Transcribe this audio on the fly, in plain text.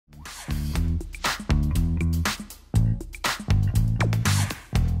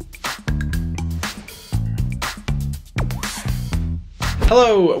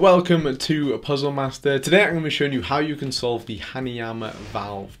Hello, welcome to Puzzle Master. Today I'm going to be showing you how you can solve the Hanayama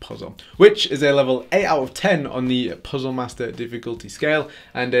valve puzzle, which is a level 8 out of 10 on the Puzzle Master difficulty scale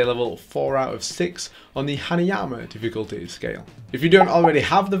and a level 4 out of 6 on the Hanayama difficulty scale. If you don't already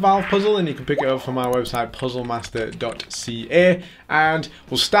have the valve puzzle, then you can pick it up from our website puzzlemaster.ca, and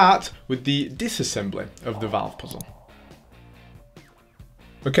we'll start with the disassembly of the valve puzzle.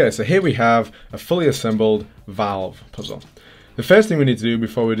 Okay, so here we have a fully assembled valve puzzle. The first thing we need to do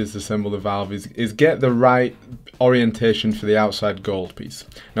before we disassemble the valve is get the right orientation for the outside gold piece.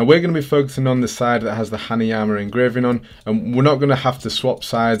 Now we're going to be focusing on the side that has the Hanayama engraving on, and we're not going to have to swap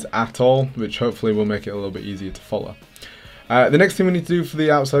sides at all, which hopefully will make it a little bit easier to follow. The next thing we need to do for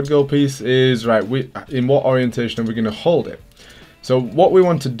the outside gold piece is, in what orientation are we going to hold it? So what we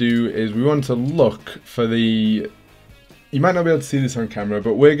want to do is we want to look for the... You might not be able to see this on camera,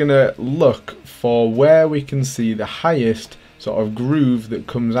 but we're going to look for where we can see the highest sort of groove that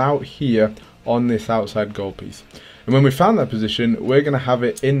comes out here on this outside gold piece. And when we found that position, we're going to have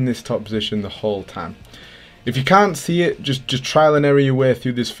it in this top position the whole time. If you can't see it, just trial and error your way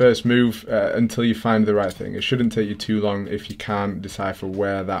through this first move until you find the right thing. It shouldn't take you too long if you can't decipher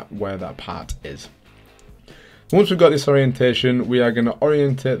where that part is. Once we've got this orientation, we are going to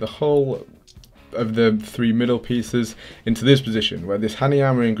orientate the whole of the three middle pieces into this position, where this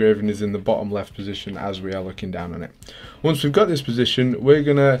Hanayama engraving is in the bottom left position as we are looking down on it. Once we've got this position, we're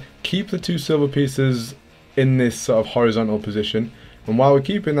going to keep the two silver pieces in this sort of horizontal position, and while we're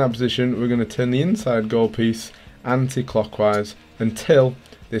keeping that position, we're going to turn the inside gold piece anti-clockwise until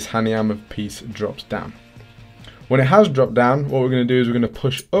this Hanayama piece drops down. When it has dropped down, what we're going to do is we're going to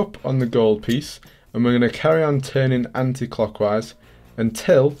push up on the gold piece, and we're going to carry on turning anti-clockwise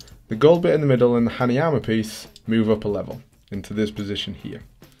until the gold bit in the middle and the Hanayama piece move up a level into this position here.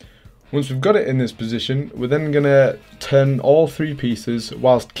 Once we've got it in this position, we're then going to turn all three pieces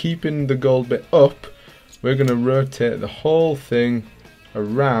whilst keeping the gold bit up. We're going to rotate the whole thing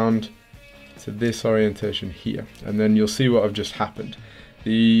around to this orientation here, and then you'll see what have just happened.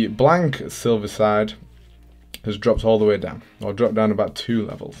 The blank silver side has dropped all the way down, or dropped down about 2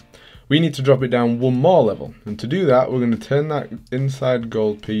 levels. We need to drop it down 1 more level, and to do that we're going to turn that inside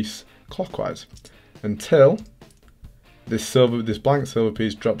gold piece clockwise until this blank silver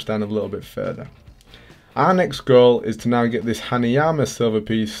piece drops down a little bit further. Our next goal is to now get this Hanayama silver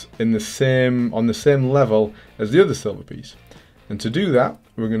piece on the same level as the other silver piece, and to do that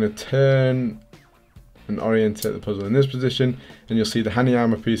we're going to turn and orientate the puzzle in this position, and you'll see the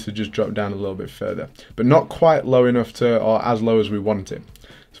Hanayama piece has just dropped down a little bit further, but not quite low enough or as low as we want it.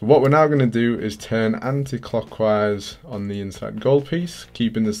 So what we're now going to do is turn anti-clockwise on the inside gold piece,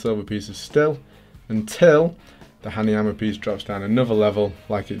 keeping the silver pieces still, until the Hanayama piece drops down another level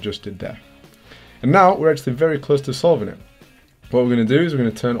like it just did there. And now we're actually very close to solving it. What we're going to do is we're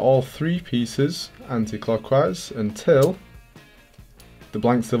going to turn all three pieces anti-clockwise until the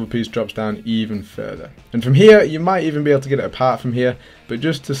blank silver piece drops down even further. And from here, you might even be able to get it apart from here, but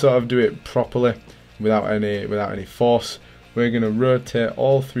just to sort of do it properly without any force, we're going to rotate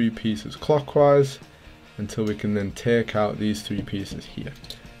all three pieces clockwise until we can then take out these three pieces here.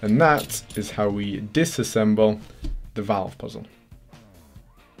 And that is how we disassemble the valve puzzle.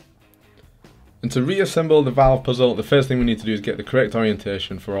 And to reassemble the valve puzzle, the first thing we need to do is get the correct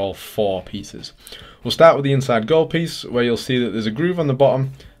orientation for all 4 pieces. We'll start with the inside gold piece, where you'll see that there's a groove on the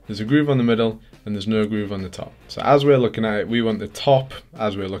bottom, there's a groove on the middle, and there's no groove on the top. So as we're looking at it, we want the top,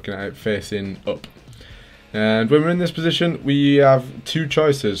 as we're looking at it, facing up. And when we're in this position, we have 2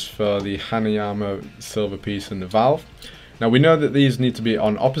 choices for the Hanayama silver piece and the valve. Now we know that these need to be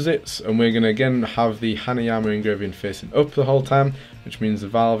on opposites, and we're going to again have the Hanayama engraving facing up the whole time, which means the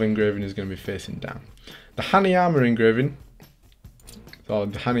valve engraving is going to be facing down. The Hanayama engraving, or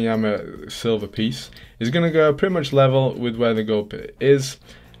the Hanayama silver piece, is going to go pretty much level with where the gold bit is,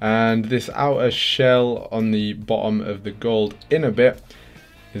 and this outer shell on the bottom of the gold inner bit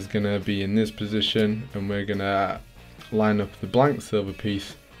is going to be in this position, and we're going to line up the blank silver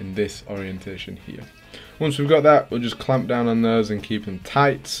piece in this orientation here. Once we've got that, we'll just clamp down on those and keep them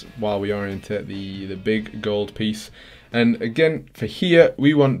tight while we orientate the big gold piece. And again, for here,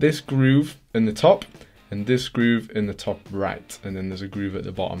 we want this groove in the top and this groove in the top right, and then there's a groove at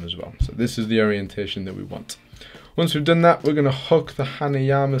the bottom as well. So this is the orientation that we want. Once we've done that, we're going to hook the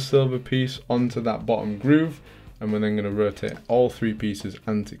Hanayama silver piece onto that bottom groove, and we're then going to rotate all 3 pieces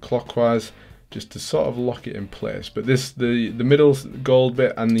anti-clockwise just to sort of lock it in place. But the middle gold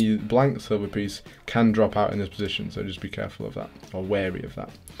bit and the blank silver piece can drop out in this position, so just be careful of that, or wary of that.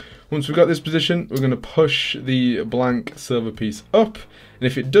 Once we've got this position, we're going to push the blank silver piece up, and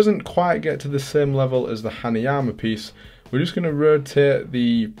if it doesn't quite get to the same level as the Hanayama piece, we're just going to rotate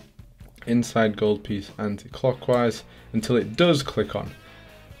the inside gold piece anti-clockwise until it does click on.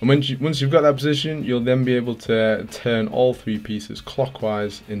 And once you've got that position, you'll then be able to turn all 3 pieces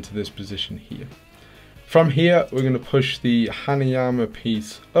clockwise into this position here. From here, we're going to push the Hanayama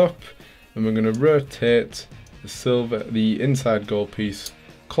piece up, and we're going to rotate the inside gold piece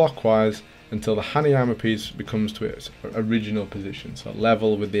clockwise until the Hanayama piece becomes to its original position, so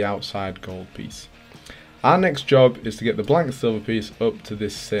level with the outside gold piece. Our next job is to get the blank silver piece up to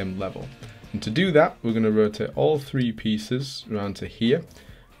this same level. And to do that, we're going to rotate all 3 pieces around to here,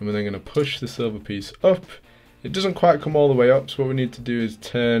 and we're then going to push the silver piece up. It doesn't quite come all the way up, so what we need to do is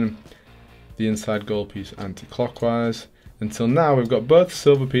turn the inside gold piece anti-clockwise until now we've got both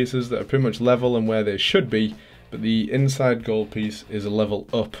silver pieces that are pretty much level and where they should be, but the inside gold piece is a level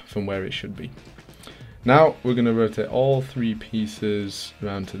up from where it should be. Now we're going to rotate all 3 pieces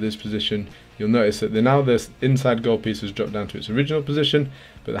around to this position. You'll notice that now this inside gold piece has dropped down to its original position,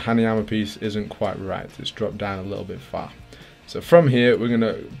 but the Hanayama piece isn't quite right. It's dropped down a little bit far. So from here, we're going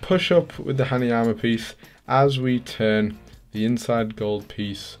to push up with the Hanayama piece as we turn the inside gold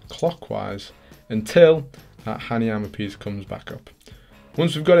piece clockwise until that Hanayama piece comes back up.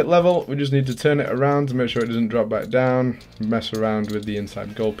 Once we've got it level, we just need to turn it around to make sure it doesn't drop back down, mess around with the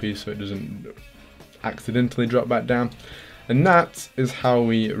inside gold piece so it doesn't accidentally drop back down. And that is how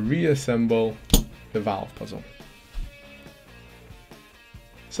we reassemble the valve puzzle.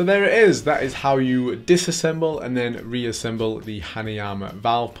 So there it is, that is how you disassemble and then reassemble the Hanayama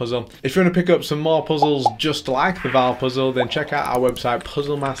valve puzzle. If you want to pick up some more puzzles just like the valve puzzle, then check out our website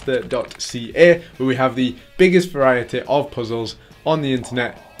puzzlemaster.ca, where we have the biggest variety of puzzles on the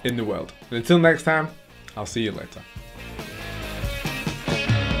internet in the world. And until next time, I'll see you later.